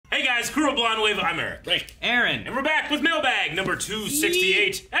guys, crew of Blonde Wave. I'm Eric. Right. Aaron. And we're back with Mailbag number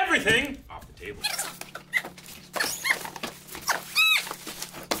 268. Everything off the table.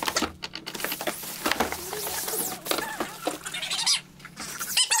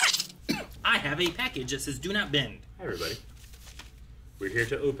 I have a package that says "Do not bend." Hi, everybody. We're here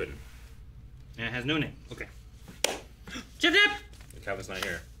to open. And it has no name. Okay. Jeff Nap. Calvin's not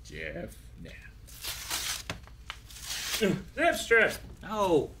here. Jeff Nap. Zip strip.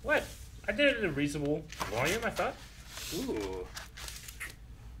 Oh. What? I did it in a reasonable volume, I thought. Ooh.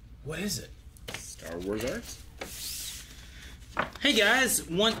 What is it? Star Wars art? Hey guys,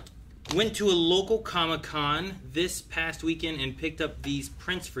 went to a local Comic-Con this past weekend and picked up these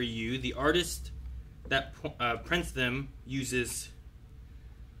prints for you. The artist that prints them uses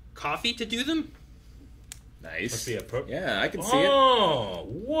coffee to do them. Nice. Must be a yeah, I can see it. Oh,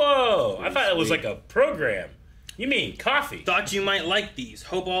 whoa. I thought it was sweet. like a program. You mean coffee? Thought you might like these.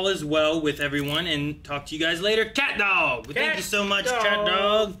 Hope all is well with everyone and talk to you guys later. Cat Dog! Thank you so much, Cat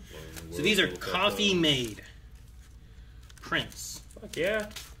Dog. So these are coffee made prints. Fuck yeah.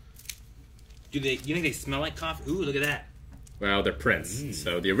 You think they smell like coffee? Ooh, look at that. Well, they're prints,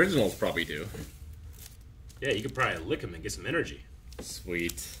 so the originals probably do. Yeah, you could probably lick them and get some energy.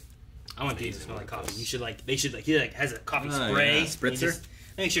 Sweet. I want these to smell like coffee. He has a coffee spray. Yeah. Spritzer?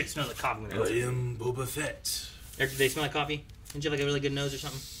 Make sure it smells like coffee when I am Boba Fett. Eric, do they smell like coffee? Didn't you have like a really good nose or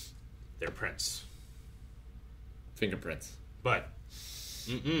something? They're prints. Fingerprints. But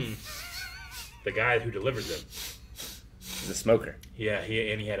the guy who delivered them, He's a smoker. yeah,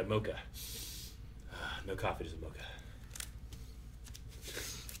 he had a mocha. No coffee, just a mocha.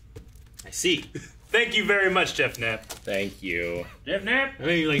 I see. Thank you very much, Jeff Knapp. Thank you. Jeff Knapp? I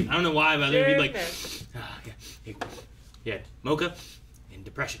mean, like, I don't know why, but they'd be like, yeah, mocha and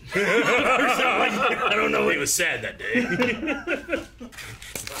depression. I don't know. He was sad that day.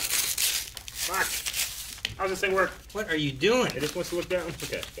 Fuck. How's this thing work? What are you doing? It just wants to look down.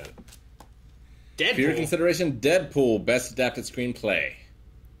 Okay, got it. Deadpool. For your consideration, Deadpool, Best Adapted Screenplay.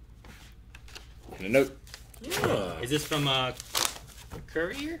 And a note. Yeah. Is this from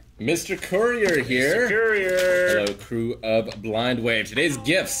Courier? Mr. Courier here. Mr. Courier. Hello, crew of Blind Wave. Today's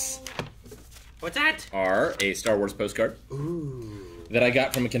gifts What's that? are a Star Wars postcard Ooh. that I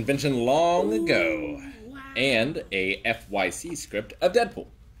got from a convention long ago, Wow. and a FYC script of Deadpool.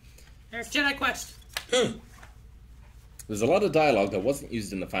 There's Jedi Quest. There's a lot of dialogue that wasn't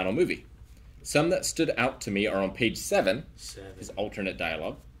used in the final movie. Some that stood out to me are on page 7, his alternate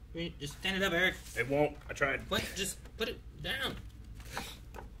dialogue. Just stand it up, Eric. It won't. I tried. What? Just put it down.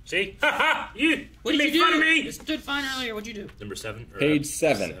 See? Ha ha! You What did made you do? fun of me! It stood fine earlier. What'd you do? Number 7? Or Page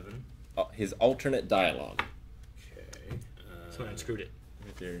 7. 7. His alternate dialogue. Okay. Someone screwed it.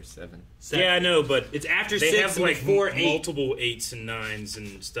 Right there, 7. Yeah, I know, but It's after they 6 have and like before 8. multiple 8s and 9s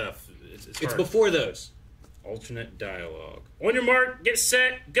and stuff. It's It's hard. before those. Alternate dialogue. On your mark, get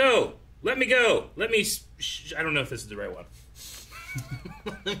set, go. Let me go. Let me. I don't know if this is the right one.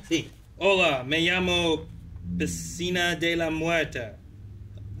 Let me see. Hola, me llamo Piscina de la Muerta.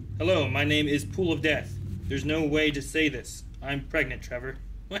 Hello, my name is Pool of Death. There's no way to say this. I'm pregnant, Trevor.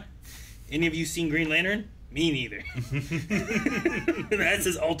 What? Any of you seen Green Lantern? Me neither. That's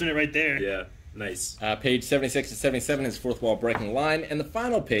his alternate right there. Yeah, nice. Page 76 to 77, his fourth wall breaking line, and the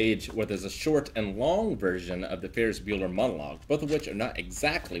final page where there's a short and long version of the Ferris Bueller monologue, both of which are not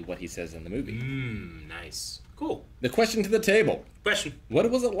exactly what he says in the movie. Nice. Cool. The question to the table. Question. What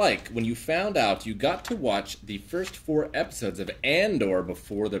was it like when you found out you got to watch the first 4 episodes of Andor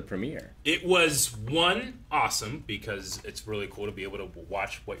before the premiere? It was, one, awesome, because it's really cool to be able to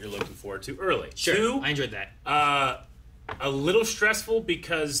watch what you're looking forward to early. Sure, 2, I enjoyed that. a little stressful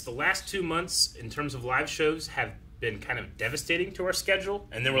because the last 2 months, in terms of live shows, have been kind of devastating to our schedule.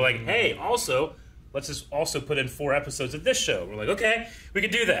 And then we're like, hey, also, let's just also put in 4 episodes of this show. We're like, okay, we could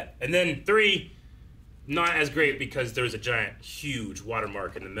do that. And then 3, not as great because there's a giant, huge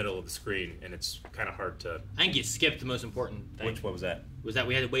watermark in the middle of the screen, and it's kind of hard to... I think you skipped the most important thing. Which one was that? Was that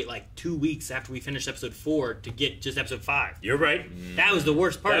we had to wait like 2 weeks after we finished episode 4 to get just episode 5. You're right. That was the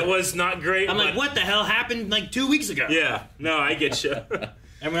worst part. That was not great. I'm like, but- what the hell happened like 2 weeks ago? Yeah, no, I get you.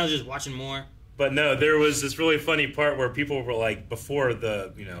 Everyone else just watching more. But no, there was this really funny part where people were like, before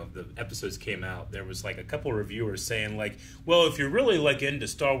the the episodes came out, there was like a couple reviewers saying like, well, if you're really like into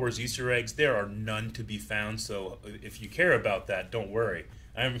Star Wars Easter eggs, there are none to be found. So if you care about that, don't worry.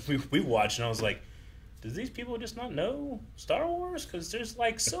 And we watched, and I was like, does these people just not know Star Wars? Because there's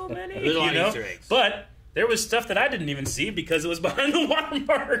like so many, There's a lot of Easter eggs. But there was stuff that I didn't even see because it was behind the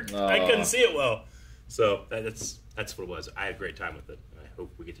watermark. I couldn't see it well. So that's what it was. I had a great time with it. I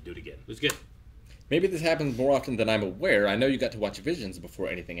hope we get to do it again. It was good. Maybe this happens more often than I'm aware. I know you got to watch Visions before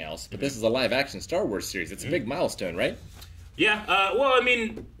anything else, but this is a live-action Star Wars series. It's a big milestone, right? Yeah, well, I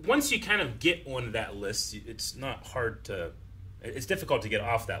mean, once you kind of get on that list, it's not hard to... It's difficult to get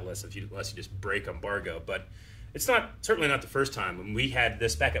off that list unless you just break embargo, but it's certainly not the first time. When we had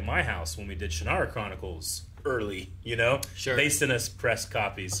this back at my house when we did Shannara Chronicles early, you know? Sure. They sent us press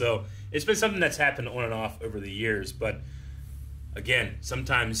copies. So it's been something that's happened on and off over the years, but again,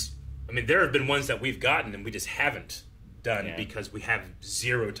 sometimes... I mean, there have been ones that we've gotten and we just haven't done because we have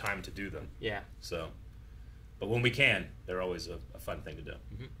zero time to do them. Yeah. So, but when we can, they're always a fun thing to do.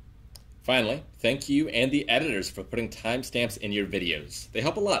 Mm-hmm. Finally, thank you and the editors for putting timestamps in your videos. They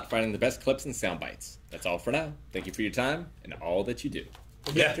help a lot finding the best clips and sound bites. That's all for now. Thank you for your time and all that you do.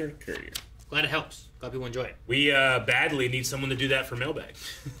 Yeah. Mr. Courier. Glad it helps. Glad people enjoy it. We badly need someone to do that for Mailbag.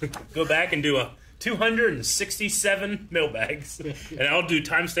 Go back and do a 267 mailbags, and I'll do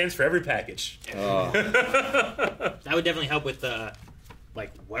timestamps for every package. Oh. That would definitely help with,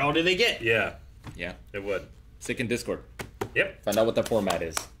 like, what all did they get? Yeah, Yeah. it would. Sick in Discord. Yep. Find out what the format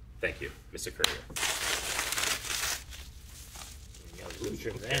is. Thank you, Mr. Courier.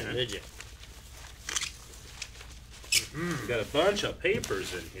 Did you? We got a bunch of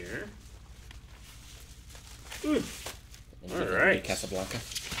papers in here. Ooh. All right. Casablanca.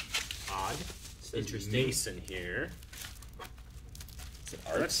 Odd. Interesting. Mason here. Is it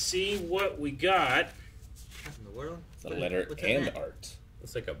art? Let's see what we got. What in the world? It's a letter What's that and at? art.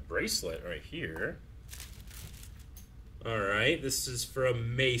 Looks like a bracelet right here. All right, this is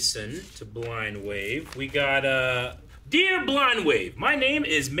from Mason to Blind Wave. We got, Dear Blind Wave, my name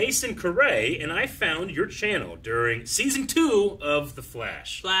is Mason Correa, and I found your channel during Season 2 of The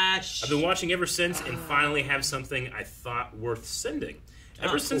Flash. Flash. I've been watching ever since and finally have something I thought worth sending.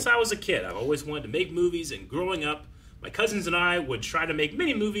 Ever cool. since I was a kid, I've always wanted to make movies, and growing up, my cousins and I would try to make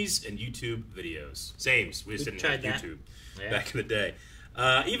mini movies and YouTube videos. Same, we just didn't have YouTube back in the day.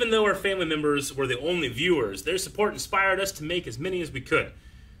 Even though our family members were the only viewers, their support inspired us to make as many as we could.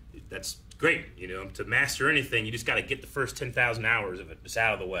 That's great, you know, to master anything, you just got to get the first 10,000 hours of it just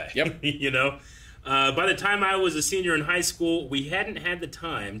out of the way. Yep. You know? By the time I was a senior in high school, we hadn't had the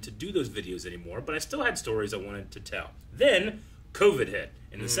time to do those videos anymore, but I still had stories I wanted to tell. Then, COVID hit,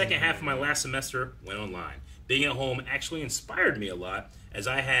 and the second half of my last semester went online. Being at home actually inspired me a lot, as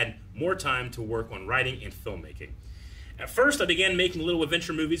I had more time to work on writing and filmmaking. At first, I began making little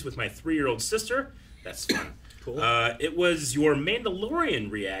adventure movies with my 3-year-old sister. That's fun. Cool. It was your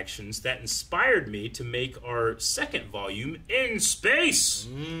Mandalorian reactions that inspired me to make our second volume, In Space.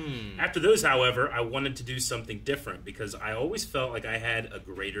 After those, however, I wanted to do something different because I always felt like I had a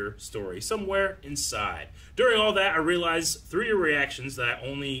greater story somewhere inside. During all that, I realized through your reactions that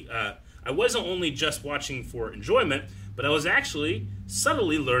I wasn't only just watching for enjoyment, but I was actually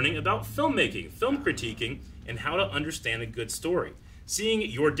subtly learning about filmmaking, film critiquing, and how to understand a good story. Seeing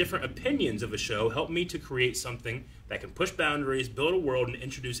your different opinions of a show helped me to create something that can push boundaries, build a world, and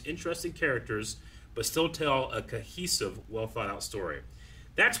introduce interesting characters, but still tell a cohesive, well-thought-out story.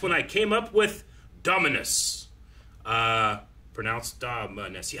 That's when I came up with Dominus. Pronounced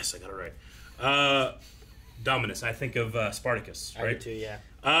Dominus. Yes, I got it right. Dominus. I think of Spartacus, right? I do too, yeah.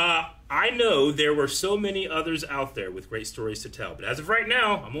 I know there were so many others out there with great stories to tell, but as of right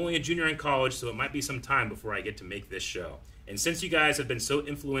now, I'm only a junior in college, so it might be some time before I get to make this show. And since you guys have been so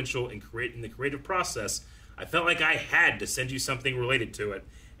influential in creating the creative process, I felt like I had to send you something related to it,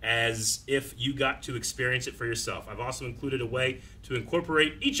 as if you got to experience it for yourself. I've also included a way to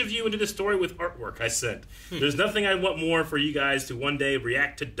incorporate each of you into the story with artwork I sent. There's nothing I want more for you guys to one day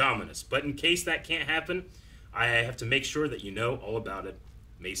react to Dominus, but in case that can't happen, I have to make sure that you know all about it.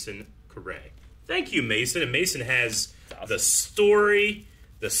 Mason Correa. Thank you, Mason. And Mason has the story,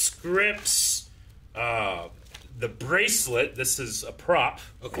 the scripts, the bracelet. This is a prop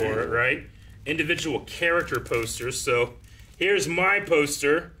for it, right? Individual character posters. So here's my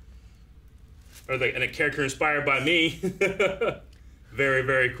poster, and a character inspired by me. Very,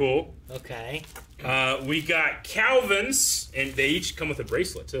 very cool. Okay. We got Calvin's, and they each come with a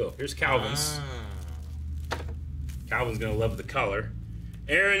bracelet too. Here's Calvin's. Calvin's gonna love the color.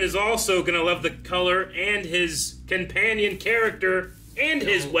 Aaron is also gonna love the color and his companion character and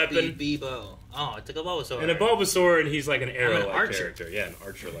his weapon. Bebo. Oh, it took a Bulbasaur. And a Bulbasaur, and he's like an arrow-like archer. character. Yeah, an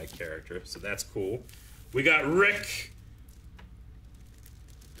archer-like character. So that's cool. We got Rick,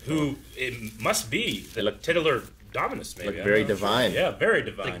 who it must be the titular Dominus, maybe. Look very divine. Yeah, very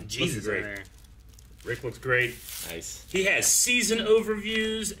divine. Like Jesus Looks in great. there. Rick looks great. Nice. He has season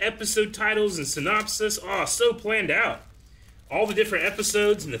overviews, episode titles, and synopsis. Oh, so planned out. All the different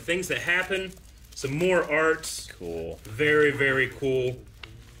episodes and the things that happen. Some more art. Cool. Very, very cool.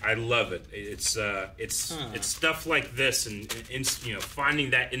 I love it. It's stuff like this, and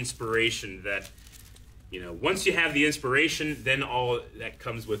finding that inspiration. That once you have the inspiration, then all that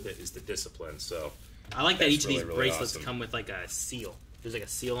comes with it is the discipline. So I like that each really, of these really bracelets awesome. come with like a seal. There's like a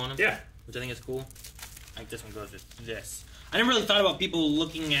seal on them. Yeah, which I think is cool. I think this one goes with this. I never really thought about people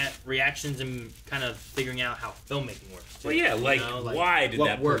looking at reactions and kind of figuring out how filmmaking works. Too. well, yeah, why did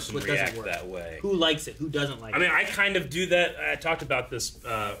that works, person what doesn't react work. that way? Who likes it? Who doesn't like it? I mean, I kind of do that. I talked about this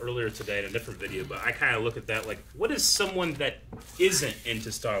earlier today in a different video, but I kind of look at that like, what is someone that isn't into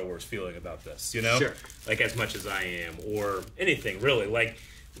Star Wars feeling about this? Sure. Like as much as I am, or anything really. Like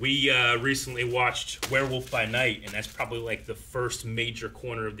we recently watched Werewolf by Night, and that's probably like the first major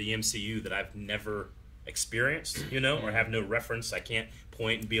corner of the MCU that I've never experienced, or have no reference. I can't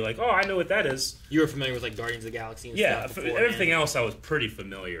point and be like, oh, I know what that is. You were familiar with like Guardians of the Galaxy and Yeah, stuff beforehand. everything else I was pretty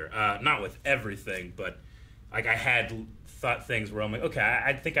familiar. Not with everything, but like I had thought things where I'm like, okay,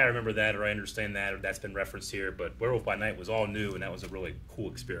 I think I remember that, or I understand that, or that's been referenced here. But Werewolf by Night was all new, and that was a really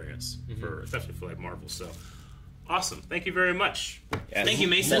cool experience especially for like Marvel. So awesome! Thank you very much. Yes. Thank you,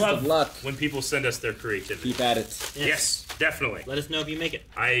 Mason. Best of luck. When people send us their creativity. Keep at it. Yes, definitely. Let us know if you make it.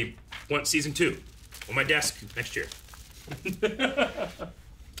 I want season 2 on my desk next year. I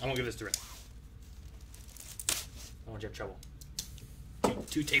won't give this to Rick. I don't want you to have trouble.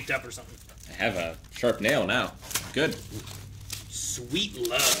 Too taped up or something. I have a sharp nail now. Good. Sweet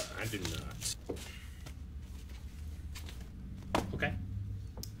love. I do not. Okay.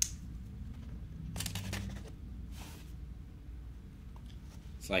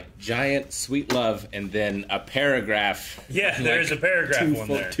 It's like giant sweet love and then a paragraph. Yeah, there's a paragraph on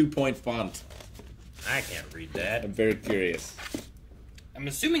there. 2-point font. I can't read that. I'm very curious. I'm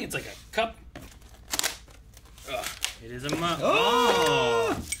assuming it's like a cup. Ugh, it is a mug.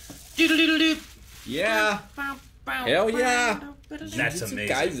 Oh! Doodle-doodle-doo. Yeah. Hell yeah. That's Jujutsu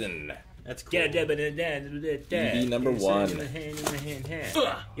amazing. Kaisen. That's cool. DB number 1.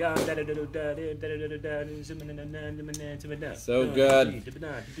 So good.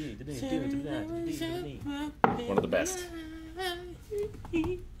 One of the best.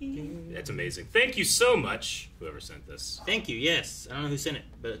 That's amazing. Thank you so much, whoever sent this. Thank you, yes. I don't know who sent it,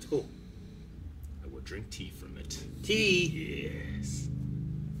 but it's cool. I will drink tea from it. Tea. Yes.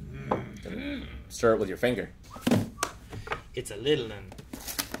 Stir it with your finger. It's a little one.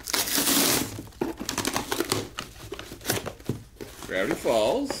 Gravity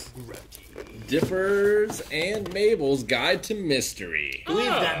Falls. Dipper's and Mabel's Guide to Mystery. We've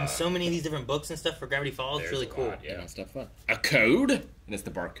gotten so many of these different books and stuff for Gravity Falls. It's really cool. Lot, yeah. Stuff fun. A code, and it's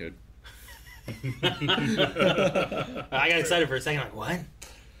the barcode. I got excited for a second, like, what?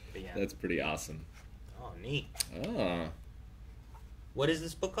 But yeah. That's pretty awesome. Oh, neat. Oh, What is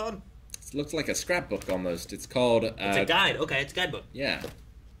this book called? it looks like a scrapbook almost. It's called. It's a guide. Okay, it's a guidebook. Yeah,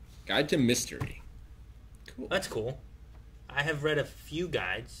 Guide to Mystery. Cool. That's cool. I have read a few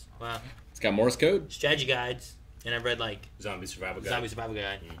guides. Wow. It's got Morse code. Strategy guides. And I've read, like, Zombie Survival Guide. Zombie Survival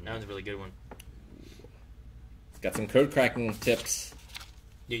Guide. That one's a really good one. It's got some code cracking tips.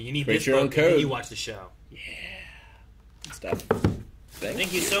 Yeah, you need Create this your book own and then code. you watch the show. Good stuff.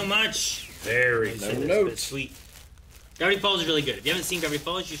 Thank you so much. Very No cool. note. It's sweet. Gravity Falls is really good. If you haven't seen Gravity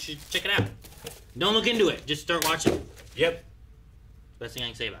Falls, you should check it out. Don't look into it. Just start watching. Yep. Best thing I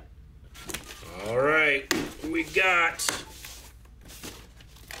can say about it. All right. We got...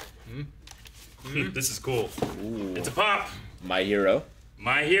 This is cool. Ooh. It's a pop. My Hero.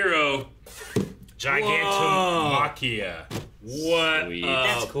 My Hero. Gigantomachia. What Sweet. a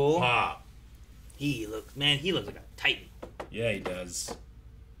That's cool. pop. He looks like a titan. Yeah, he does.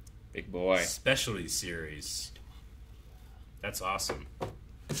 Big boy. Specialty series. That's awesome.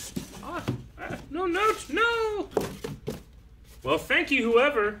 No notes, no. Well, thank you,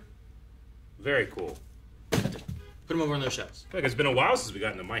 whoever. Very cool. Put them over on those shelves. I feel like it's been a while since we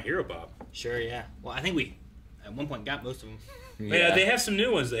got into My Hero, Bob. Sure, yeah. Well, I think we, at one point, got most of them. Yeah, they have some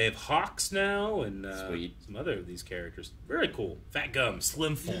new ones. They have Hawks now and Sweet. some other of these characters. Very cool. Fat Gum,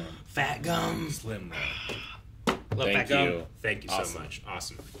 slim form. Fat Gum. Slim Love Thank Fat Gum. you. Thank you so Awesome. much.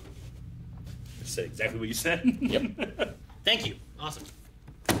 Awesome. I said exactly what you said. Yep. Thank you. Awesome.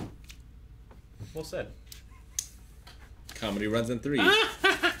 Well said. Comedy runs in 3.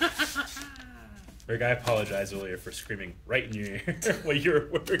 Rick, I apologize earlier for screaming right in your ear while you were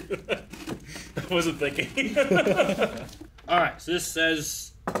working. I wasn't thinking. All right, so this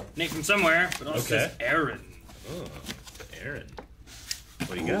says Nick from somewhere, but also says Aaron. Oh, Aaron.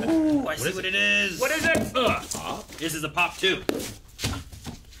 What do you got? Ooh, I see is what it? it is. What is it? Pop. This is a pop too.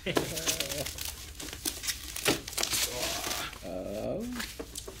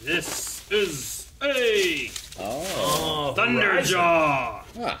 This is a Oh. Thunderjaw.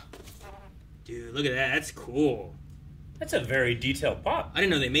 Ah. Look at that. That's cool. That's a very detailed pop. I didn't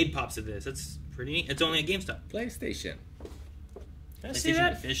know they made pops of this. That's pretty neat. It's only at GameStop. PlayStation. Can I see PlayStation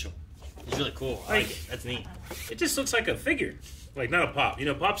that? official. It's really cool. I like it. That's neat. It just looks like a figure. Like, not a pop. You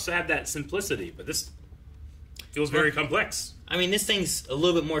know, pops have that simplicity, but this feels very complex. I mean, this thing's a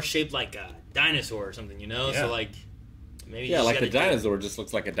little bit more shaped like a dinosaur or something, you know? Yeah. So, like, maybe Yeah, like the dinosaur just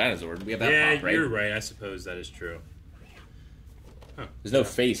looks like a dinosaur. We have that pop, right? You're right. I suppose that is true. Huh. There's no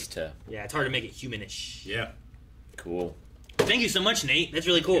face to... Yeah, it's hard to make it humanish. Yeah. Cool. Thank you so much, Nate. That's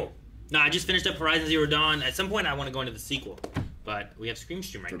really cool. No, I just finished up Horizon Zero Dawn. At some point, I want to go into the sequel. But we have Stream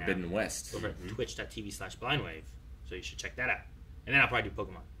right now. Forbidden West. Over at twitch.tv/blindwave. So you should check that out. And then I'll probably do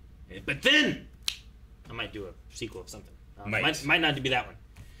Pokemon. But then, I might do a sequel of something. Might not be that one.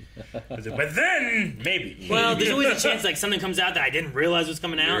 But then, maybe. Well, there's always a chance like something comes out that I didn't realize was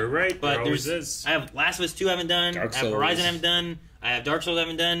coming out. You're right. But there always is. I have Last of Us 2 I haven't done. Dark I have Souls. Horizon I haven't done. I have Dark Souls I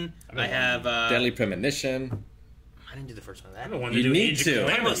haven't done. I have... Deadly Premonition. I didn't do the first one. I'm the one You to do need Age to. of I'm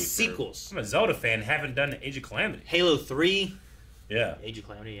talking Calamity. about sequels. I'm a Zelda fan. Haven't done Age of Calamity. Halo 3. Yeah. Age of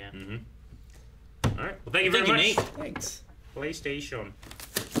Calamity, yeah. All right. Well, thank you very much. Nate. Thanks. PlayStation.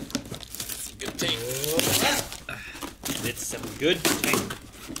 Good tape. It's some good tape.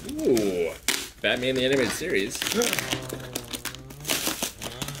 Ooh. Batman the Animated Series.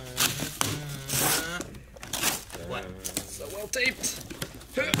 What? So well taped.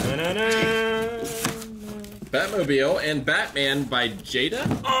 Na-na-na. Batmobile and Batman by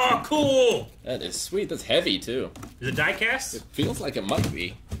Jada. Oh, cool. That is sweet. That's heavy, too. Is it diecast? It feels like it might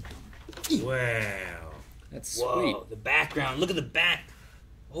be. Wow. That's Whoa, sweet. the background. Look at the back.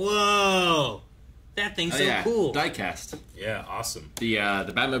 Whoa. That thing's so cool. Diecast. Yeah, awesome. The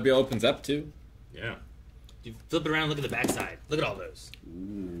Batmobile opens up, too. Yeah. You flip it around, look at the backside. Look at all those.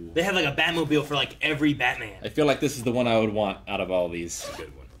 Ooh. They have like a Batmobile for like every Batman. I feel like this is the one I would want out of all these.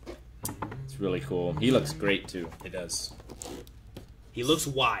 Good one. It's really cool. He looks great, too. It does. He looks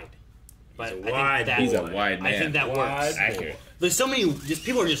wide. But He's a wide man. I think that works. Accurate. There's so many,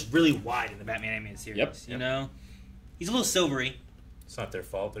 people are just really wide in the Batman animated series. Yep. You know? He's a little silvery. It's not their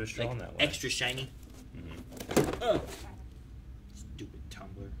fault. They're just drawn that way. Extra shiny. Stupid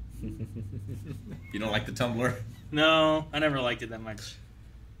Tumblr. You don't like the Tumblr? No, I never liked it that much.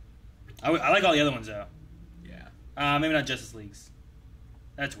 I like all the other ones, though. Yeah. Maybe not Justice League's.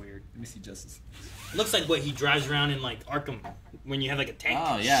 That's weird. Let me see Justice. It looks like what he drives around in, like, Arkham, when you have, like, a tank.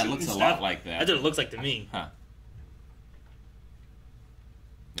 Oh, yeah, it shooting looks a stuff. lot like that. That's what it looks like to me. Huh.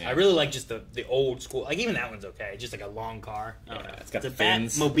 Yeah. I really like just the old school. Like, even that one's okay. Just, like, a long car. I don't know. It's got a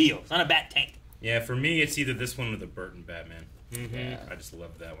fins. Batmobile. It's not a Bat tank. Yeah, for me, it's either this one or the Burton Batman. Mm-hmm. Yeah. I just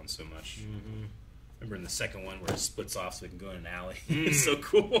love that one so much. Remember in the second one where it splits off so we can go in an alley? It's so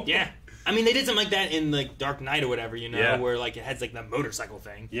cool. Yeah. I mean, they did something like that in, like, Dark Knight or whatever, you know, Yeah. where, like, it has, like, the motorcycle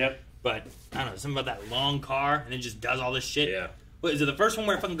thing. Yep. But, I don't know, something about that long car, and it just does all this shit. Yeah. What, is it the first one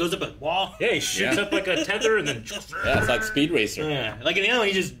where it fucking goes up a wall? Yeah, he shoots up like a tether and then... Yeah, it's like Speed Racer. Yeah. Like, in the other one,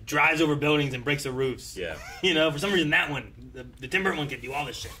 he just drives over buildings and breaks the roofs. Yeah. You know, for some reason, that one, the Tim Burton one can do all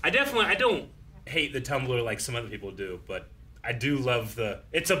this shit. I don't hate the Tumblr like some other people do, but I do love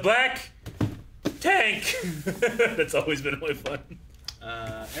it's a black tank. That's always been really fun.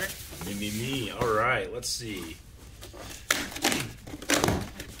 Eric? Me. All right, let's see.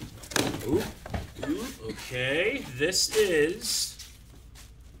 Ooh, okay. This is...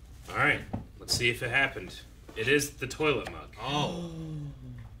 All right, let's see if it happened. It is the toilet mug. Oh.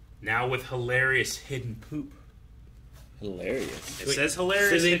 Now with hilarious hidden poop. Hilarious. It says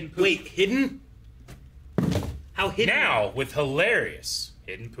hilarious hidden poop. Wait, hidden? How hidden? Now with hilarious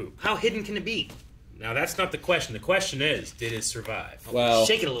hidden poop. How hidden can it be? Now that's not the question. The question is, did it survive? Well,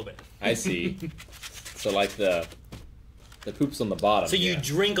 Shake it a little bit. I see. So like the poop's on the bottom. So you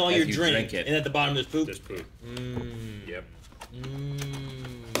drink all As your you drink, drink it. and at the bottom there's poop? There's poop. Yep.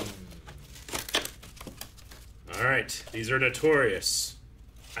 All right. These are notorious.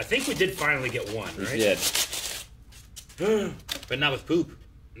 I think we did finally get one, We right? did. But not with poop.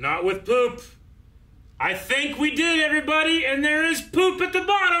 Not with poop. I think we did, everybody, and there is poop at the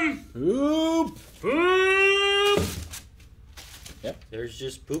bottom. Poop. Poop. There's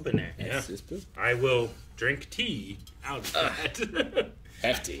just poop in there. Yeah. It's just poop. I will drink tea out of that.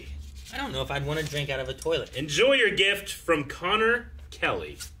 Hefty. I don't know if I'd want to drink out of a toilet. Enjoy your gift from Connor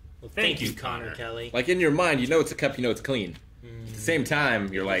Kelly. Well, Thank you, Connor Connor. Kelly. Like in your mind, you know it's a cup, you know it's clean. At the same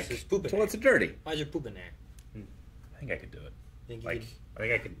time, you're like, There's poop in toilets are dirty. Why's there poop in there? I think I could do it. Think you Like, I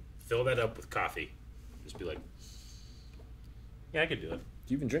think I could fill that up with coffee. Just be like, yeah, I could do it.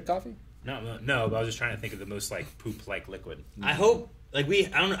 Do you even drink coffee? No, but I was just trying to think of the most like poop-like liquid. I hope, like I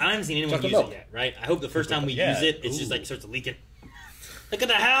haven't seen anyone Chocolate use milk. it yet, right? I hope the first time we Yeah. use it, it's just Ooh. like starts leaking. Look at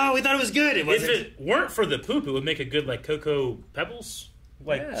the hell. We thought it was good. It If wasn't. it weren't for the poop, it would make a good like Cocoa Pebbles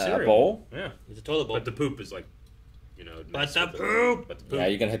cereal. bowl. Yeah, It's a toilet bowl. but the poop is like, But nice the with poop. But the poop. Yeah,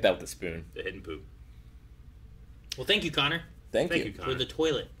 you're gonna hit that with a spoon. The hidden poop. Well, thank you, Connor, Thank Thank you. you, Connor. for the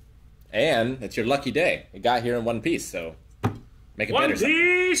toilet. And it's your lucky day. It got here in one piece, so make it One better.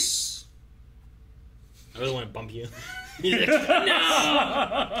 someday. Piece. I really want to bump you. He's like,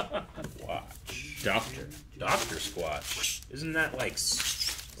 no. Watch. Doctor. Dr. Squatch. Isn't that like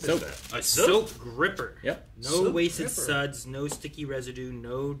Soap. A soap gripper. Yep. No Soap wasted gripper. suds, no sticky residue,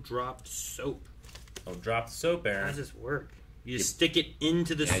 no dropped soap. Don't drop the soap, How Aaron. does this work? You just stick it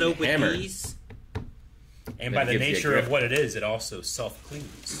into the Yeah, soap you with hammer. these? And That by the gives you a nature grip. of what it is, it also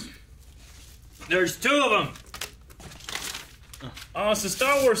self-cleans. There's two of them. Oh, it's the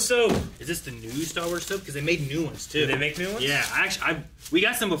Star Wars soap. Is this the new Star Wars soap? Because they made new ones too. Did they make new ones? Yeah, we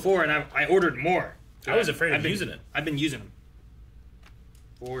got some before, and I ordered more. I was afraid I've of been- using it. I've been using them.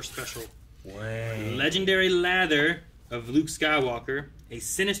 4 special. Wow. Legendary lather of Luke Skywalker, a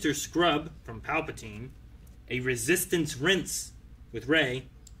sinister scrub from Palpatine, a resistance rinse with Rey,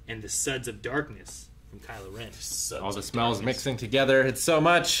 and the suds of darkness from Kylo Ren. All the smells mixing together. It's so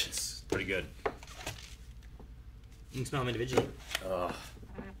much. It's pretty good. You can smell them individually. Ugh.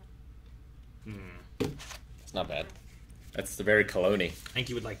 It's not bad. That's the very cologne-y. I think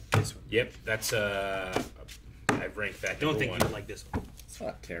you would like this one. Yep, that's I've ranked that. I don't number think one. you would like this one. It's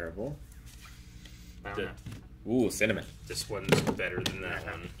not terrible. I don't The- know. Ooh, cinnamon. This one's better than that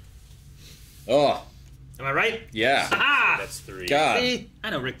one. Oh, Am I right? yeah. Ah! That's 3. God. See? I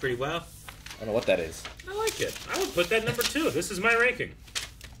know Rick pretty well. I don't know what that is. I like it. I would put that number 2. This is my ranking.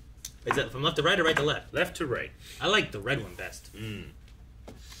 Is that from left to right or right to left? Left to right. I like the red one best.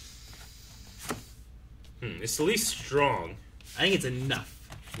 It's the least strong. I think it's enough.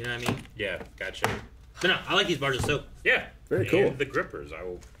 You know what I mean? Yeah, gotcha. But no, I like these bars of soap. Yeah. Very And cool. the grippers, I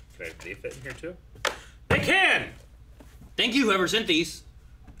will. Can they fit in here too? They can! Thank you, whoever sent these.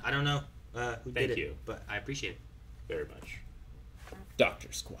 I don't know who Thank did it, you. but I appreciate it. Very much. Dr.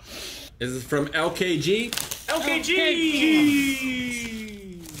 Squatch. Is this from LKG? LKG!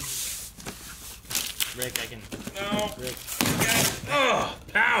 Rick, I can. No. Rick, Oh,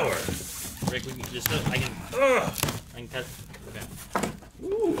 power. Rick, we can just. I can cut. Okay.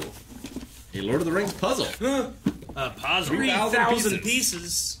 Ooh. A Lord of the Rings puzzle. Pause. 3,000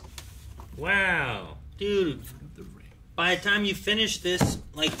 pieces. Wow. Dude, by the time you finish this,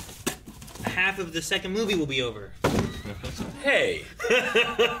 like, half of the second movie will be over. Hey.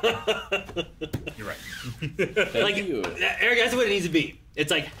 You're right. Like, you. Eric, that's what it needs to be.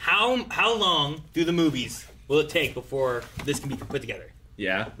 It's like, how long do the movies will it take before this can be put together?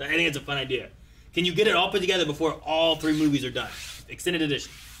 Yeah. I think it's a fun idea. Can you get it all put together before all 3 movies are done? Extended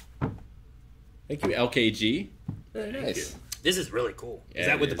edition. Thank you, LKG. Very Thank nice. you. This is really cool. Yeah, Is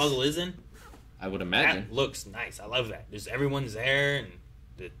that it what the is. puzzle is in? I would imagine. That looks nice. I love that. There's everyone's there,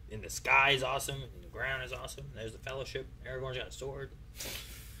 and the sky is awesome, and the ground is awesome. There's the Fellowship. Aragorn's got a sword.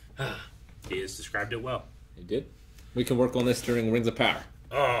 He has described it well. You did? We can work on this during Rings of Power.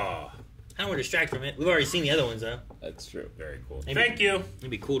 Oh, I don't want to distract from it. We've already seen the other ones, though. That's true. very cool. Maybe- Thank you. It'd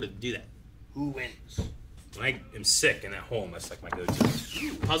be cool to do that. Who wins? When I am sick and at home, that's like my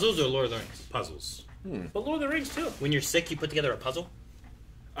go-to. Puzzles or Lord of the Rings? Puzzles. But Lord of the Rings, too. When you're sick, you put together a puzzle?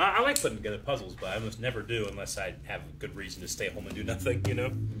 I like putting together puzzles, but I almost never do unless I have a good reason to stay home and do nothing, you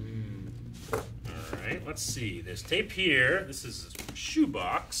know? Alright, let's see. There's tape here. This is a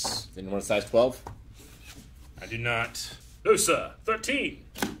shoebox. Anyone a size 12? I do not. No, sir. 13.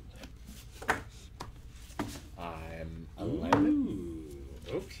 I'm 11.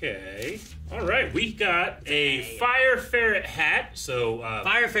 Ooh, okay. Alright, we got a Fire Ferret hat. So,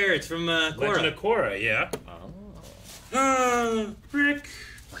 Fire Ferrets from Legend Korra. of Korra, yeah. Oh. Rick.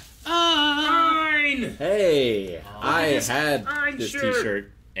 Mine! Hey, I This had fine this shirt.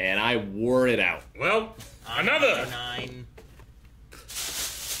 t-shirt, and I wore it out. Well, another. 9.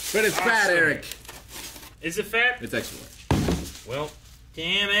 But it's fat, Awesome. Eric. Is it fat? It's extra large. Well,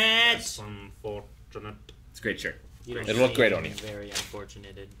 Damn it! that's unfortunate. It's a great shirt. You don't It'll look seem great on you. Very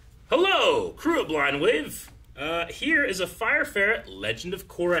unfortunate. Hello, crew of Blind Wave. Here is a Fire Ferret Legend of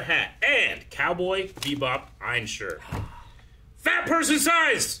Korra hat and Cowboy Bebop Einschur. Fat person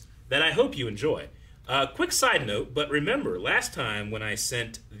size! That I hope you enjoy. Quick side note, but remember last time when I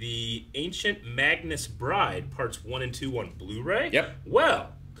sent the Ancient Magnus Bride parts 1 and 2 on Blu-ray? Yep.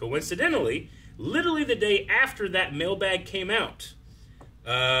 Well, coincidentally, literally the day after that mailbag came out,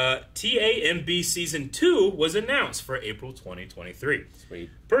 TAMB Season 2 was announced for April 2023. Sweet.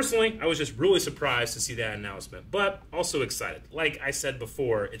 Personally, I was just really surprised to see that announcement, but also excited. Like I said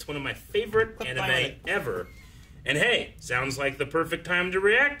before, it's one of my favorite Quit anime violent. ever, And hey, sounds like the perfect time to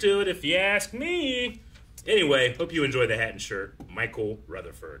react to it if you ask me. Anyway, hope you enjoy the hat and shirt. Michael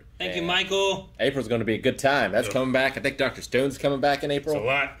Rutherford. Thank you, Michael. April's going to be a good time. That's coming back. I think Dr. Stone's coming back in April. It's a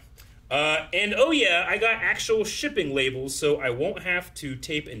lot. And oh yeah, I got actual shipping labels, so I won't have to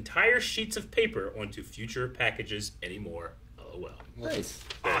tape entire sheets of paper onto future packages anymore. LOL. Nice.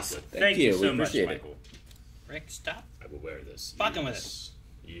 Awesome. Thank you you. so We much, appreciate it. Michael. Rick, stop. I will wear this. Fucking with Yes.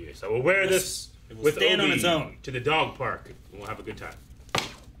 Yes, I will wear this It will with stand on Obi its own. to the dog park, and we'll have a good time.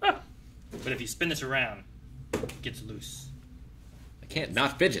 But if you spin this around, it gets loose. I can't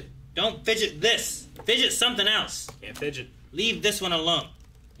not fidget. Don't fidget this. Fidget something else. Can't fidget. Leave this one alone,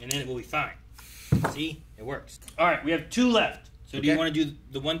 and then it will be fine. See? It works. All right, we have 2 left. So do you Okay. want to do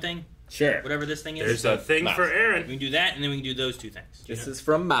the one thing? Sure. Whatever this thing is? There's a thing Mouse. for We Aaron, can do that, and then we can do those 2 things. This is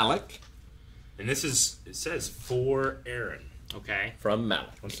from Malik. and this is, it says for Aaron. Okay. From Malik.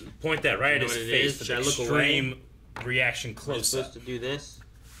 Let's point that right You know at his what it face. is? With Should I look extreme reaction Am I close up. supposed to do this?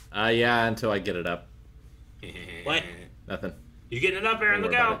 Yeah, until I get it up. What? Nothing. You getting it up, Aaron?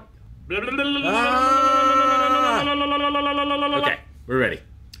 Don't Look worry out. Okay, we're ready.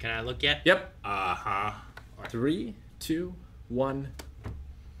 Can I look yet? Yep. Uh-huh. 3, 2, 1.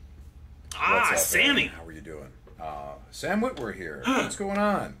 Ah, What's up, Sammy. Aaron? How are you doing? Sam Witwer here. What's going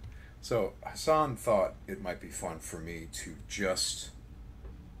on? So Hassan thought it might be fun for me to just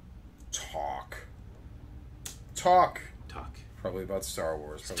talk. Talk. Probably about Star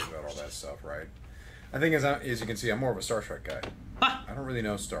Wars, probably about all that stuff, right? I think as you can see, I'm more of a Star Trek guy. Ha! I don't really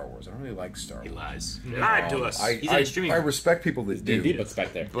know Star Wars. I don't really like Star He Wars. lies. He lied to us. I, He's in I, a streaming I room. respect people that do. D&D book's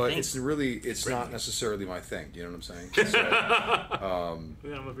back there. But Thanks. it's not necessarily my thing. Do you know what I'm saying? So,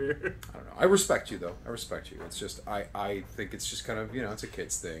 I'm up here. I don't know. I respect you though. I respect you. It's just I think it's just kind of it's a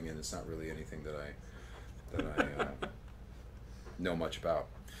kid's thing, and it's not really anything that I know much about.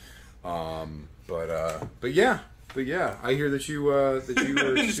 But yeah. I hear that you were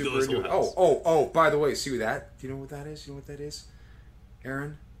Just super go his into it. whole house. Oh. By the way, see that? Do you know what that is? You know what that is,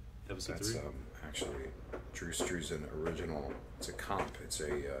 Aaron? Episode That's 3. actually Drew Struzan original. It's a comp. It's a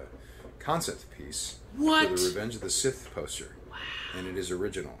concept piece What? for the Revenge of the Sith poster, and it is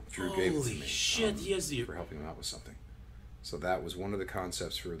original. Drew gave it to Holy me. shit, he has the... For helping him out with something. So that was one of the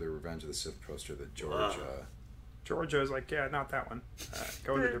concepts for the Revenge of the Sith poster that George. Wow. George was like, yeah, not that one.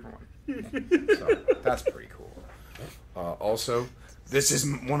 Go with a different one. So that's pretty cool. Also, this is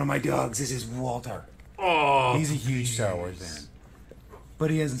one of my dogs. This is Walter. Oh, He's a huge Star Wars fan. But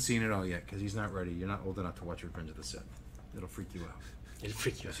he hasn't seen it all yet because he's not ready. You're not old enough to watch Revenge of the Sith. It'll freak you out. it'll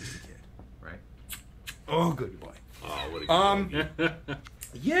freak you out. That's just a kid, right? Oh, good boy. Oh, what a good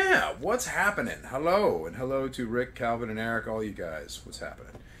Yeah, what's happening? Hello, and hello to Rick, Calvin, and Eric, all you guys. What's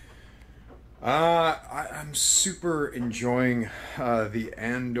happening? I'm super enjoying the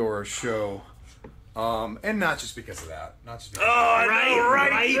Andor show, and not just because of that. Not just because Oh, I know,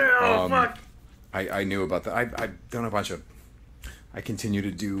 right? Yeah, oh, fuck. I knew about that. I've done a bunch of. I continue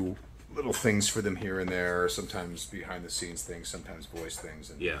to do little things for them here and there. Sometimes behind the scenes things, sometimes voice things.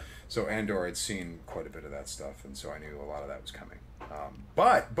 And Yeah. So Andor, I'd seen quite a bit of that stuff, and so I knew a lot of that was coming.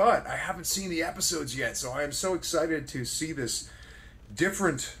 But I haven't seen the episodes yet, so I am so excited to see this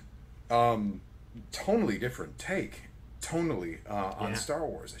different, tonally different take, on Yeah. Star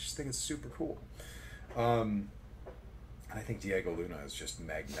Wars. I just think it's super cool. And I think Diego Luna is just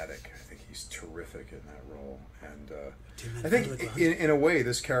magnetic. I think he's terrific in that role, and I think in a way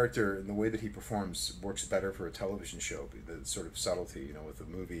this character and the way that he performs works better for a television show. The sort of subtlety, with the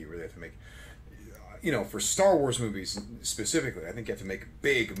movie, you really have to make. For Star Wars movies specifically, I think you have to make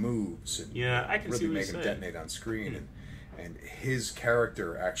big moves and Yeah, I can see really what make you're them saying. detonate on screen. And his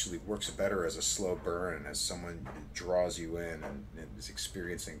character actually works better as a slow burn, as someone draws you in and is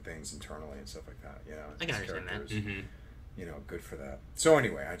experiencing things internally and stuff like that. I can his understand that. character is, good for that. So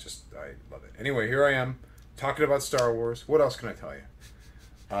anyway, I love it. Anyway, here I am talking about Star Wars. What else can I tell you?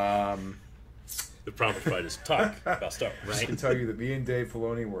 The proper fight is talk about Star Wars. I can tell you that me and Dave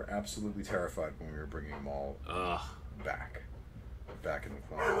Filoni were absolutely terrified when we were bringing them all back in the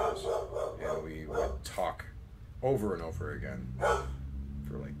Clone Wars, and we would talk over and over again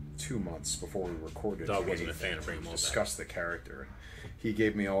for like 2 months before we recorded. Dog wasn't a fan of bringing them all back. Discuss the character. He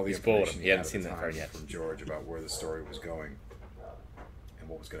gave me all the He spoiled information him. He hadn't had at seen the that time part yet. from George about where the story was going and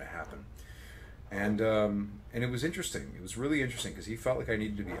what was going to happen. And it was interesting. It was really interesting because he felt like I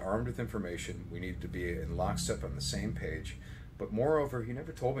needed to be armed with information. We needed to be in lockstep on the same page. But moreover, he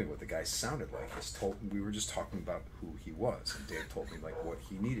never told me what the guy sounded like. We were just talking about who he was. And Dave told me like what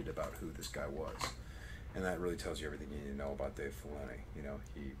he needed about who this guy was. And that really tells you everything you need to know about Dave Filoni.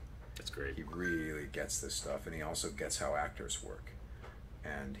 That's great. He really gets this stuff, and he also gets how actors work.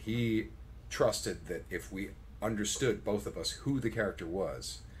 And he trusted that if we understood, both of us, who the character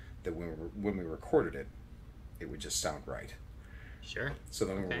was, that when we recorded it, it would just sound right. Sure. So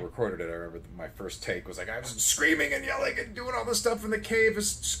then when we recorded it, I remember my first take was like, I was screaming and yelling and doing all this stuff in the cave,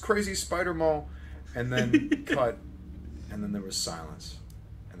 this crazy spider mole, and then cut, and then there was silence,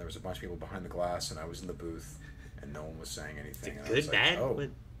 and there was a bunch of people behind the glass, and I was in the booth, and no one was saying anything. And I was Good, like, bad? oh,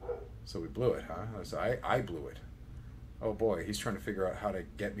 so we blew it, huh? I blew it. Oh boy, he's trying to figure out how to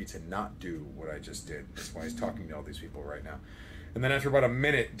get me to not do what I just did. That's why he's talking to all these people right now. And then after about a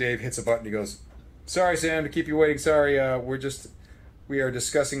minute, Dave hits a button. He goes, "Sorry, Sam, to keep you waiting. Sorry, we are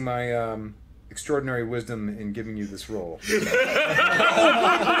discussing my extraordinary wisdom in giving you this role."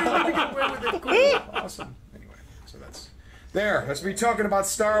 Cool. Awesome. Anyway, so that's there. Let's be talking about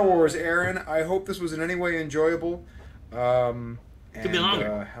Star Wars, Aaron. I hope this was in any way enjoyable. Could be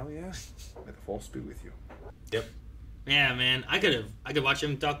longer. Hell yeah. May the Force be with you. Yep. Yeah, man. I could watch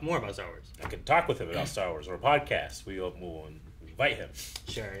him talk more about Star Wars. I could talk with him about Star Wars or a podcast. We'll invite him.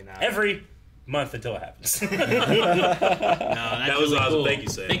 Sure. Every month until it happens. No, that was really awesome. cool. Thank you,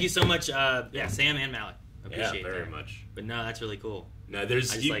 Sam. Thank you so much, Sam and Malik. Appreciate very that. much. But no, that's really cool. No,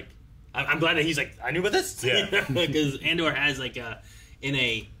 there's I'm glad that he's like, I knew about this. Yeah. Because Andor has like in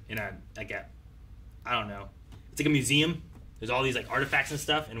a I don't know. It's like a museum. There's all these like artifacts and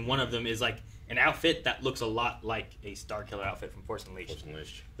stuff, and one of them is like an outfit that looks a lot like a Star Killer outfit from Force Unleashed.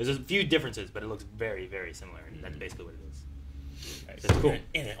 There's a few differences, but it looks very, very similar, and that's basically what it is. Nice. That's cool.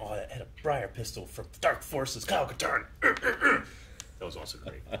 And it had a briar pistol from Dark Forces, Kyle Katarn. That was also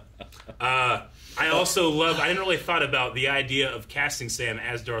great. I also love, I didn't really thought about the idea of casting Sam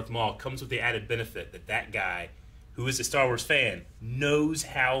as Darth Maul comes with the added benefit that that guy, who is a Star Wars fan, knows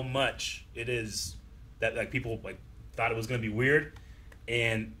how much it is that like people like thought it was going to be weird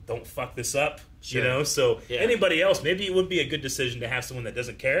and don't fuck this up, you know? So anybody else, maybe it would be a good decision to have someone that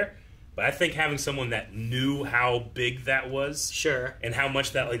doesn't care. But I think having someone that knew how big that was, and how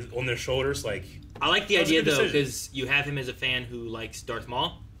much that like on their shoulders, like I like the idea though because you have him as a fan who likes Darth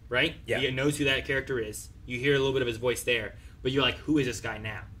Maul, right? Yeah, he knows who that character is. You hear a little bit of his voice there, but you're like, who is this guy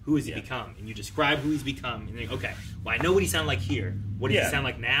now? Who has he become? And you describe who he's become, and then okay, well I know what he sounded like here. What does he sound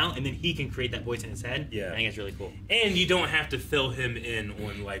like now? And then he can create that voice in his head. Yeah, I think it's really cool. And you don't have to fill him in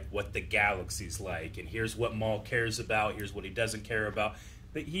on like what the galaxy's like, and here's what Maul cares about. Here's what he doesn't care about.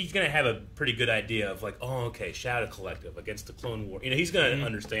 But he's going to have a pretty good idea of like, oh, okay, Shadow Collective against the Clone War. You know, he's going to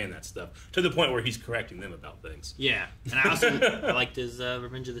understand that stuff to the point where he's correcting them about things. Yeah, and I also I liked his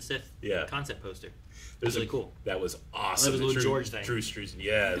Revenge of the Sith concept poster. It was really cool. That was awesome. That was a little George thing. Drew Struzan.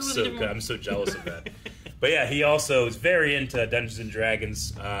 Yeah, it's so good. I'm so jealous of that. But yeah, he also is very into Dungeons and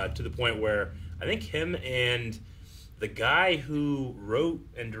Dragons to the point where I think him and the guy who wrote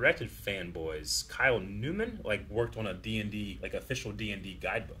and directed Fanboys, Kyle Newman, like worked on a D&D, like official D&D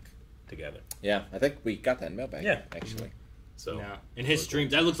guidebook together. Yeah, I think we got that in Mailbag. Yeah, actually. So yeah, and his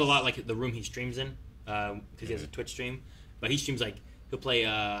streams that looks a lot like the room he streams in because he has a Twitch stream. But he streams like he'll play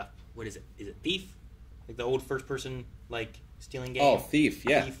what is it? Is it Thief? Like the old first person like stealing game. Oh, Thief,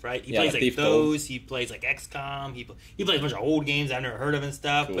 yeah. Thief, right? He plays like Thief those. Gold. He plays like XCOM. He plays a bunch of old games I've never heard of and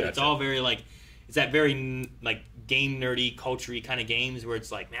stuff. Cool. But it's all very like it's that very like game nerdy, culture-y kind of games where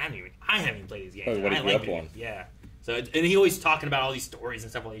it's like, man, I haven't even played these games. What I like it. Yeah. So and he always talking about all these stories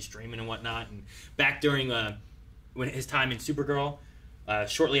and stuff while he's streaming and whatnot. And back during when his time in Supergirl,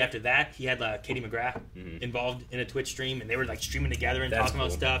 shortly after that, he had Katie McGrath involved in a Twitch stream, and they were like streaming together and talking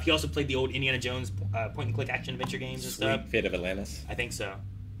about stuff. He also played the old Indiana Jones point-and-click action adventure games and stuff. Fate of Atlantis. I think so.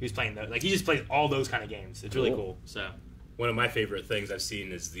 He was playing those. Like he just plays all those kind of games. It's really cool. So one of my favorite things I've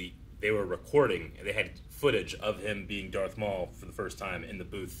seen is they were recording and they had footage of him being Darth Maul for the first time in the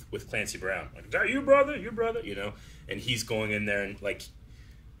booth with Clancy Brown. Like, is that you, brother? You, brother? You know? And he's going in there and, like,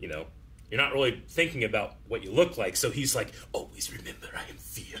 you know, you're not really thinking about what you look like. So he's like, always remember I am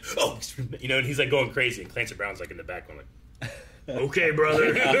fear. Always remember. You know, and he's, like, going crazy. And Clancy Brown's, like, in the back going, like, okay, brother.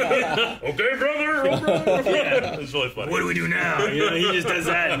 Okay, brother. Oh, brother. Yeah. It was really funny. What do we do now? You know, he just does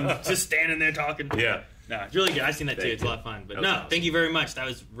that and just standing there talking. Yeah. No, it's really good. I've seen that too. It's a lot of fun. But no, awesome. Thank you very much. That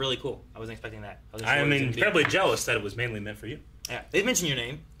was really cool. I wasn't expecting that. I mean, incredibly jealous that it was mainly meant for you. Yeah, they mentioned your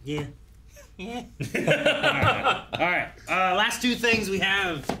name. Yeah. Yeah. All right. Last two things we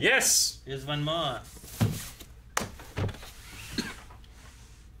have. Yes. Here's one more.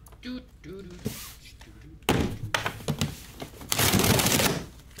 Ooh.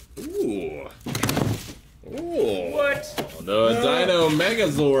 Ooh. What? The Dino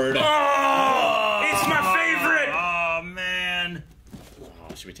Megazord. Oh, it's my favorite. Oh man.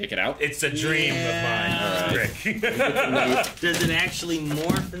 Oh, should we take it out? It's a dream of mine, Rick. Does it actually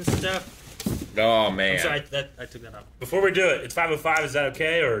morph and stuff? Oh man. I'm sorry, I took that out. Before we do it, it's 5:05. Is that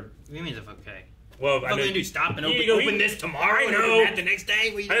okay? Or What do you mean it's okay? Well, What are we gonna do? Stop and You open go eat. this tomorrow? I and know. open that the next day?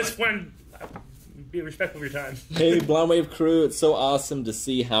 What are you I doing? just want to be respectful of your time. Hey, Blonde Wave crew, it's so awesome to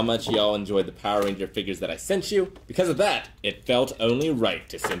see how much y'all enjoyed the Power Ranger figures that I sent you. Because of that, it felt only right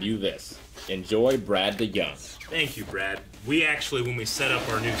to send you this. Enjoy, Brad the Young. Thank you, Brad. We actually, when we set up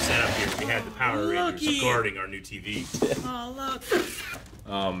our new setup here, we had the Power Rangers Lucky. guarding our new TV. Oh, look.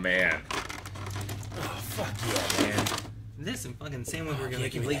 Oh, man. Oh, fuck yeah, man. This some fucking sandwich we're gonna yeah,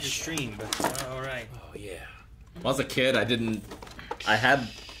 make give in me late that stream, but alright. Oh, yeah. When I was a kid, I had...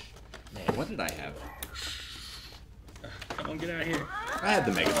 Man, what did I have? Come on, get out of here. I had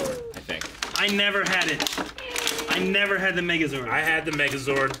the Megazord, I think. I never had it. I never had the Megazord. I had the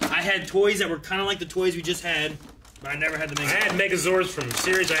Megazord. I had toys that were kind of like the toys we just had, but I never had the I Megazord. had Megazords from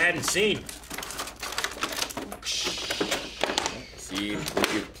series I hadn't seen. See,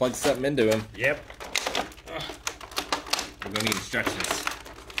 if you plug something into him, Yep. we're gonna need instructions.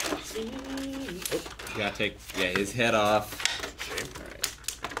 You gotta take, his head off.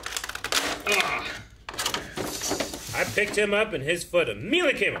 I picked him up and his foot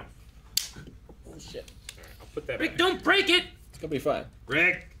immediately came off. Oh, shit. I'll put that Rick, back. don't break it! It's gonna be fine.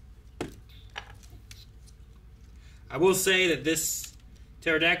 Rick! I will say that this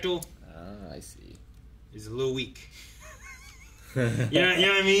pterodactyl Ah, I see. is a little weak. You know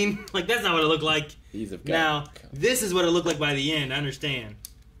what I mean? Like, that's not what it looked like. These have got... Now, this is what it looked like by the end, I understand.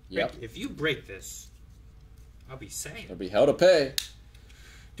 Yep. Rick, if you break this, I'll be sad. There'll be hell to pay.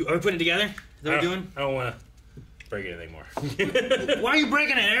 Are we putting it together? Is that what we're doing? I don't want to break anything more. Why are you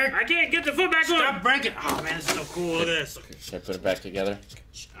breaking it, Eric? I can't get the foot back Stop on. breaking! Oh man, this is so cool. Look at this. Should I put it back together?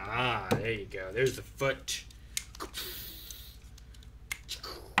 Ah, there you go. There's the foot.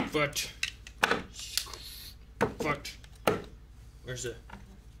 Foot. Foot. Where's the?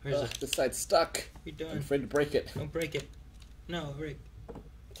 This side's stuck. What you I'm doing? afraid to break it. Don't break it. No, Rick.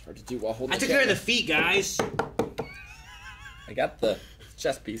 It's hard to do while holding I took care of the feet, guys. I got the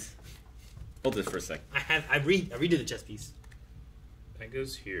chest piece. Hold this for a sec. I redid the chest piece. That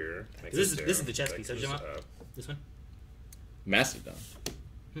goes here. That This goes is there. the chest That piece. goes Jump up. up. This one. Massive,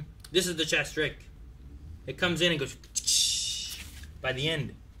 though. This is the chest, Rick. It comes in and goes by the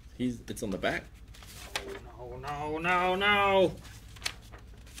end. It's on the back. No.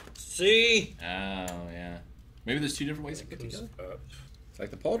 See? Oh, yeah. Maybe there's two different ways to get Comes together. up. It's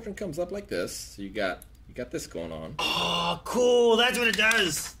like the pauldron comes up like this. So you got this going on. Oh, cool. That's what it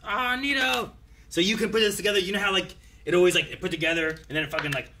does. Oh, neato. So you can put this together. You know how, like, it always, like, it put together, and then it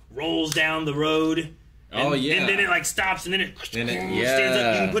fucking, like, rolls down the road. And, Oh, yeah. And then it, like, stops, and then it Then stands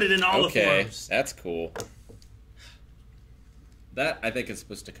up. You can put it in all the Okay, forms. that's cool. That, I think, is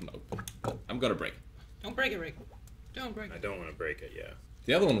supposed to come open. But I'm going to break it. Don't break it, Rick. Don't break I it. don't want to break it, yeah.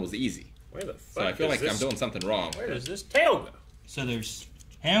 The other one was easy. Where the So fuck I feel is like this? I'm doing something wrong. Where does this tail go? So there's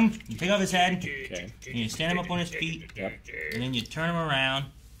him. You pick up his head. Okay. And you stand him up on his feet. Yep. And then you turn him around.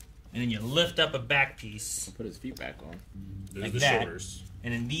 And then you lift up a back piece. Put his feet back on. There's Like the that. shoulders.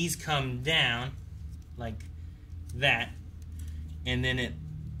 And then these come down like that. And then it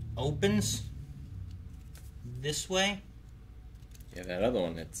opens this way. Yeah, that other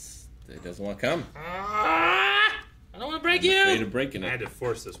one, it doesn't want to come. I don't want to break I'm afraid you. of breaking I had it. to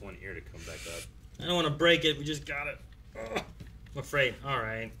force this one ear to come back up. I don't want to break it. We just got it. Ugh. I'm afraid. All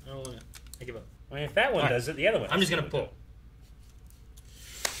right. I don't want to. I give up. I mean, if that one Alright. does it, the other one. I'm has just gonna do it.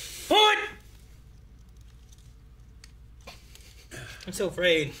 pull. Pull it. I'm so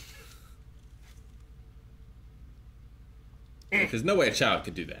afraid. There's no way a child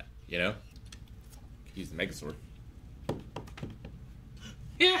could do that, you know? Could use the Megazord.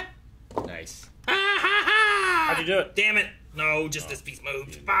 Yeah. Nice. How'd you do it? Damn it. No, just this piece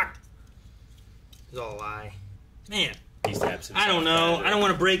moved. Fuck. It's all a lie. Man, He stabs himself. I don't know. Bad. I don't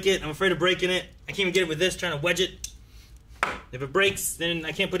want to break it. I'm afraid of breaking it. I can't even get it with this, trying to wedge it. If it breaks, then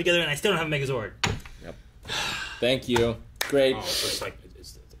I can't put it together, and I still don't have a Megazord. Yep. Thank you. Great. Oh, so it's like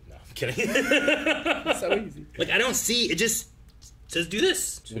no, I'm kidding. So easy. Like, I don't see. It just says do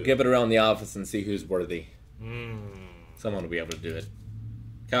this. We'll give it around the office and see who's worthy. Someone will be able to do it.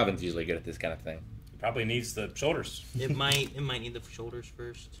 Calvin's usually good at this kind of thing. Probably needs the shoulders. It might need the shoulders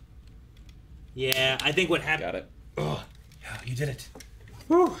first. Yeah, I think what happened. Got it. Oh, you did it.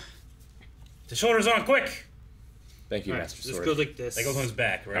 Whew. The shoulders on, quick. Thank you, All right, Master this Sword. goes like this. That goes on his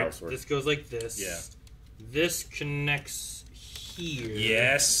back, Power right? Sword. This goes like this. Yeah. This connects here.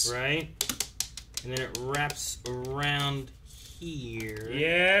 Yes. Right? And then it wraps around here.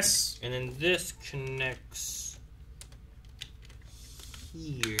 Yes. And then this connects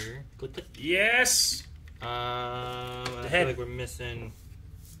here. Click it. Yes. I feel head. like we're missing.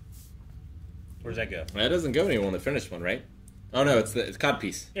 Where's that go? That doesn't go anywhere on the finished one, right? Oh no, it's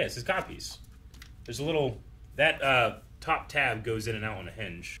codpiece. Yeah, it's his copies. There's a little... That top tab goes in and out on a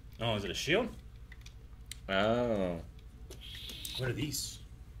hinge. Oh, is it a shield? Oh. What are these?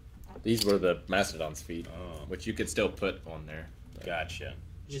 These were the Mastodon's feet, Oh. which you could still put on there. Gotcha.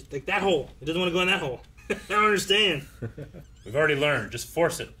 Just like that hole. It doesn't want to go in that hole. I don't understand. We've already learned. Just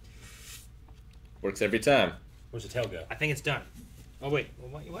force it. Works every time. Where's the tail go? I think it's done. Oh, wait.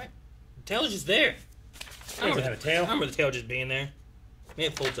 What? The tail's just there. Does it have a tail? I remember the tail just being there. Maybe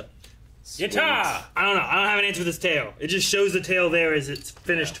it folds up. Yata! I don't know. I don't have an answer for this tail. It just shows the tail there as its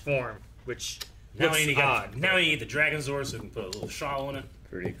finished form, which Now looks we need to odd. now we need the Dragonzord so we can put a little shawl on it.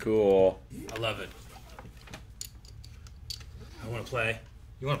 Pretty cool. I love it. I want to play.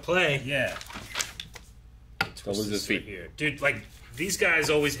 You want to play? Yeah. Don't lose his feet. Here. Dude, like, these guys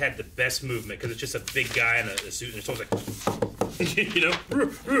always had the best movement because it's just a big guy in a suit and it's always like, you know?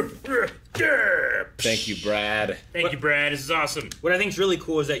 Thank you, Brad. Thank you, Brad. This is awesome. What I think is really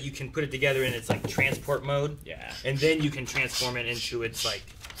cool is that you can put it together in its like transport mode. Yeah. And then you can transform it into its like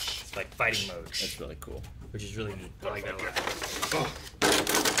fighting mode, That's really cool. which is really neat. I like that a lot. Oh.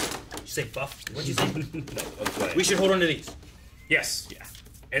 Did you say buff? What'd you say? No, let's play. We should hold on to these. Yes. Yeah.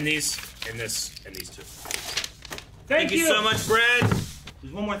 And these, and this, and these two. Thank you so much, Brad.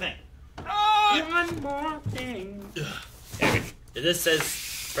 There's one more thing. One more thing. This says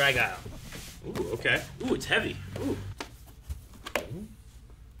Fragile. Ooh, okay. Ooh, it's heavy. Ooh.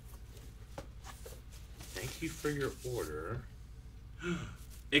 Thank you for your order.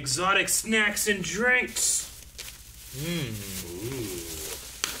 Exotic snacks and drinks. Ooh.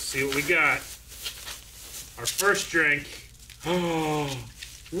 See what we got. Our first drink. Oh,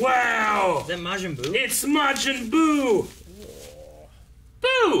 wow! Is that Majin Buu? It's Majin Buu!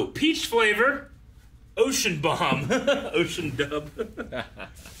 Boo! Peach flavor. Ocean bomb. Ocean dub.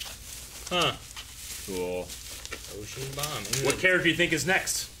 Huh. Cool. Ocean bomb. What character do you think is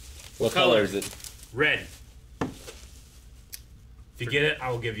next? What color is it? Red. If you get it, I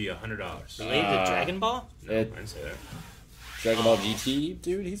will give you $100. Related to Dragon Ball? No, I didn't say that. Dragon Ball GT,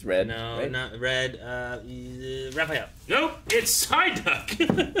 dude, he's red. No, right? not red. Raphael. Nope, it's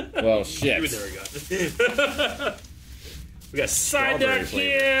Psyduck. Well, shit. There we go. We got Psyduck Strawberry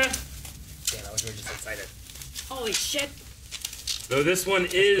flavor. here. Damn, I was really just excited. Holy shit! Though this one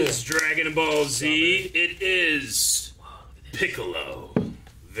is Dragon Ball Z, it is Piccolo.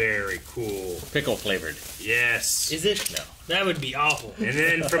 Very cool. Pickle flavored. Yes. Is it? No. That would be awful. And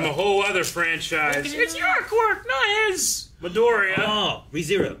then from a whole other franchise, it's your quirk, not his. Midoriya. Oh,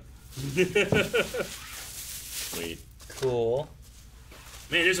 ReZero. Sweet. Cool.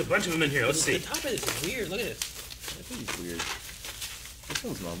 Man, there's a bunch of them in here. Let's The see. top of this is weird. Look at this. I think he's weird. This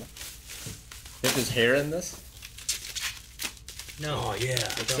one's normal. Think there's hair in this? No. Oh, yeah. I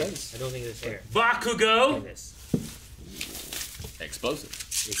don't think there's hair. Look at Bakugo. this. Explosive.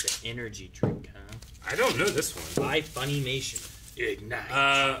 It's an energy drink, huh? I don't know this one. By Funimation. Ignite.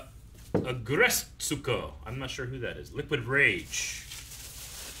 Agretsuko. I'm not sure who that is. Liquid Rage.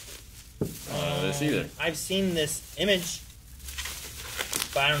 This either. I've seen this image,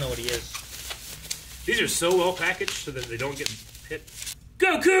 but I don't know what he is. These are so well packaged so that they don't get hit.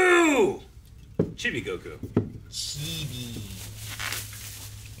 Goku! Chibi Goku. Chibi.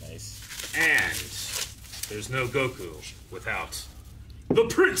 Nice. And there's no Goku without the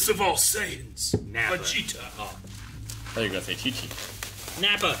Prince of all Saiyans, Nappa. Vegeta. I thought you were going to say Chi-Chi.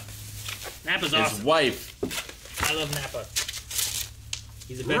 Nappa. Nappa's His awesome. wife. I love Nappa.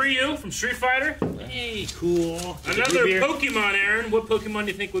 He's a best. Ryu from Street Fighter. Hey, cool. Another Beer. Pokemon, Aaron. What Pokemon do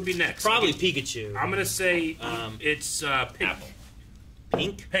you think would be next? Probably Pikachu. I'm gonna say it's pink.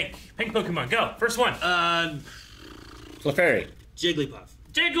 Pink. Pink Pokemon. Go. First one. Clefairy. Jigglypuff.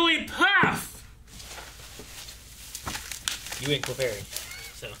 Jigglypuff. You ain't Clefairy.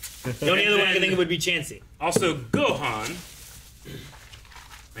 So the only other one I can think of would be Chansey. Also Gohan.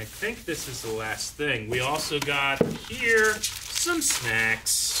 I think this is the last thing. We also got here some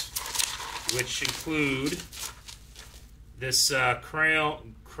snacks, which include this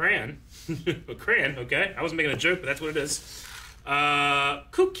crayon. A crayon, okay. I wasn't making a joke, but that's what it is.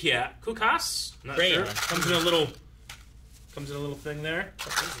 Kukas. Not Crayon. sure. Comes in a little thing there.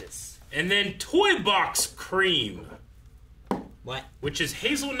 What is this? And then Toy Box Cream, What? which is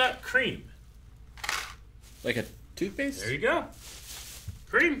hazelnut cream. Like a toothpaste? There you go.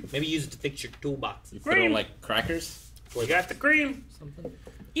 Cream. Maybe use it to fix your toolbox. You put it on like crackers? We got the cream. Something?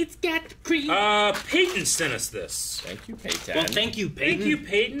 It's got the cream. Peyton sent us this. Thank you, Peyton. Well, thank you, Peyton. Thank you,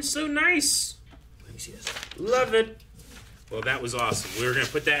 Peyton. So nice. Let me see this. Love it. Well, that was awesome. We were going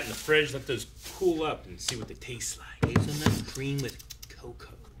to put that in the fridge, let those cool up, and see what they taste like. Hazelnut cream with cocoa.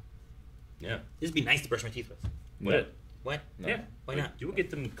 Yeah. This would be nice to brush my teeth with. What? What? No. Yeah. Why not? You will get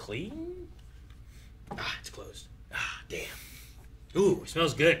them clean? Ah, it's closed. Ah, damn. Ooh, it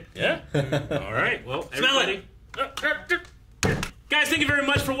smells good. Yeah? All right. Well, Smell everybody. Guys, thank you very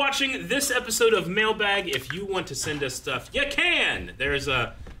much for watching this episode of Mailbag. If you want to send us stuff, you can. There's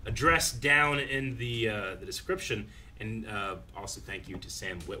a address down in the description. And also thank you to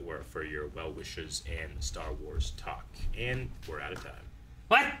Sam Witwer for your well wishes and Star Wars talk. And we're out of time.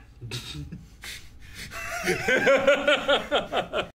 What?